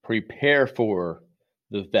Prepare for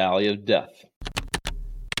the valley of death.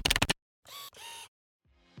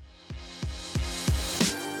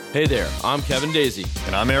 Hey there, I'm Kevin Daisy.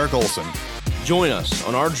 And I'm Eric Olson. Join us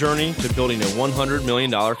on our journey to building a $100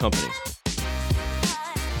 million company.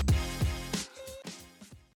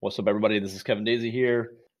 What's up, everybody? This is Kevin Daisy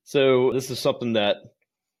here. So this is something that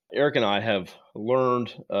Eric and I have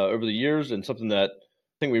learned over the years, and something that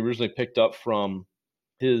I think we originally picked up from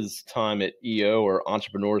his time at EO, or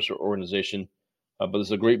Entrepreneurs Organization. But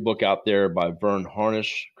there's a great book out there by Verne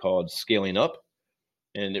Harnish called Scaling Up.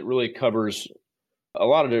 And it really covers a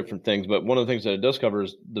lot of different things. But one of the things that it does cover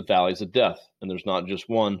is the valleys of death. And there's not just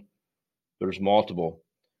one, there's multiple.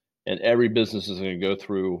 And every business is going to go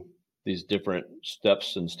through these different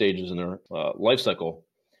steps and stages in their life cycle.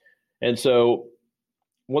 And so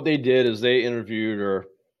what they did is they interviewed or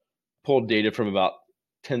pulled data from about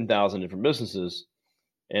 10,000 different businesses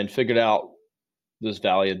and figured out this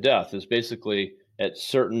valley of death is basically at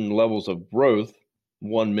certain levels of growth,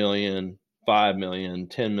 1 million, 5 million,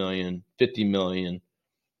 10 million, 50 million,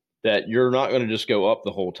 that you're not going to just go up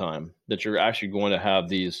the whole time, that you're actually going to have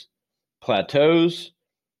these plateaus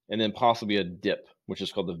and then possibly a dip, which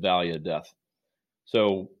is called the valley of death.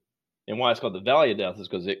 So, and why it's called the valley of death is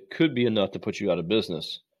because it could be enough to put you out of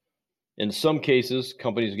business. In some cases,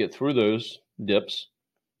 companies get through those dips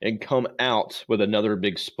and come out with another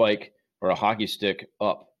big spike or a hockey stick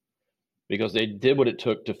up because they did what it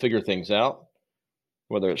took to figure things out,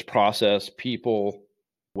 whether it's process, people,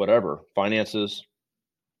 whatever, finances.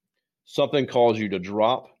 Something caused you to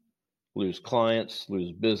drop, lose clients,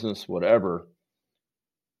 lose business, whatever.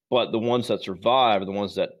 But the ones that survive are the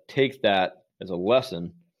ones that take that as a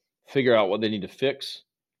lesson, figure out what they need to fix,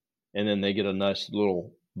 and then they get a nice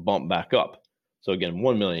little bump back up. So again,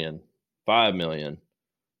 1 million, 5 million,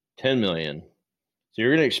 10 million. So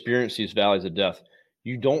you're going to experience these valleys of death.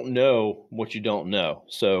 You don't know what you don't know.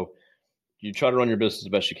 So you try to run your business as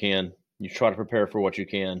best you can. You try to prepare for what you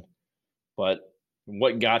can. But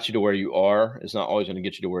what got you to where you are is not always going to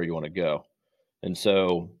get you to where you want to go. And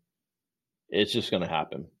so it's just going to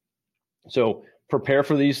happen. So prepare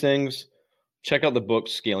for these things. Check out the book,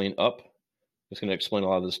 Scaling Up. It's going to explain a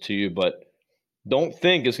lot of this to you, but don't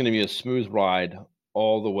think it's going to be a smooth ride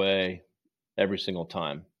all the way every single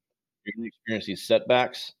time. You're going to experience these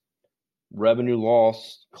setbacks, revenue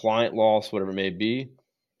loss, client loss, whatever it may be.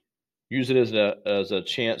 Use it as a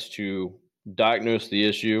chance to diagnose the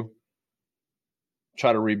issue,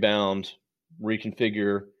 try to rebound,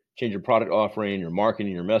 reconfigure, change your product offering, your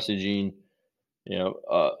marketing, your messaging,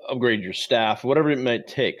 upgrade your staff, whatever it might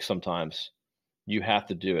take. Sometimes you have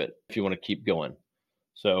to do it if you want to keep going.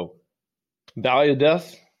 So valley of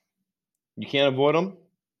death, you can't avoid them.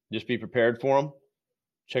 Just be prepared for them.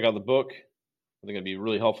 Check out the book. I think it'd be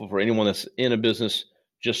really helpful for anyone that's in a business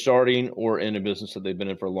just starting or in a business that they've been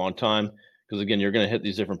in for a long time. Because again, you're going to hit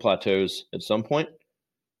these different plateaus at some point,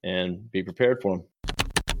 and be prepared for them.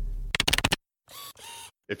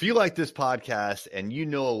 If you like this podcast and you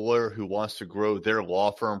know a lawyer who wants to grow their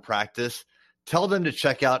law firm practice, tell them to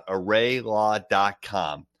check out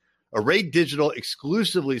ArrayLaw.com. Array Digital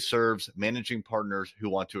exclusively serves managing partners who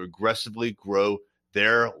want to aggressively grow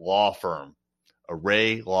their law firm.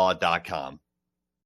 ArrayLaw.com.